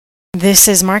This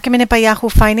is Market Minute by Yahoo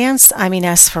Finance. I'm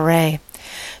Ines Ferre.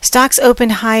 Stocks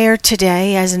opened higher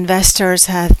today as investors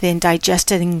have been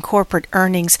digesting corporate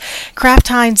earnings. Kraft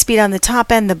Heinz beat on the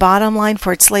top and the bottom line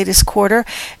for its latest quarter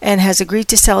and has agreed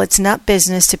to sell its nut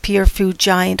business to peer food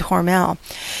giant Hormel.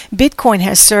 Bitcoin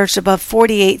has surged above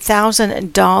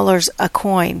 $48,000 a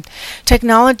coin.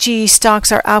 Technology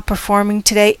stocks are outperforming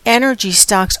today. Energy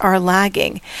stocks are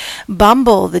lagging.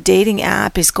 Bumble, the dating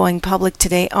app, is going public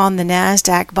today on the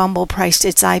NASDAQ. Bumble priced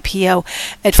its IPO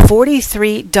at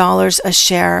 $43 a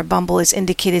share. Bumble is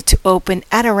indicated to open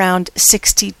at around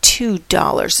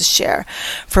 $62 a share.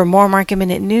 For more Market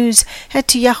Minute news, head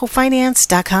to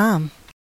yahoofinance.com.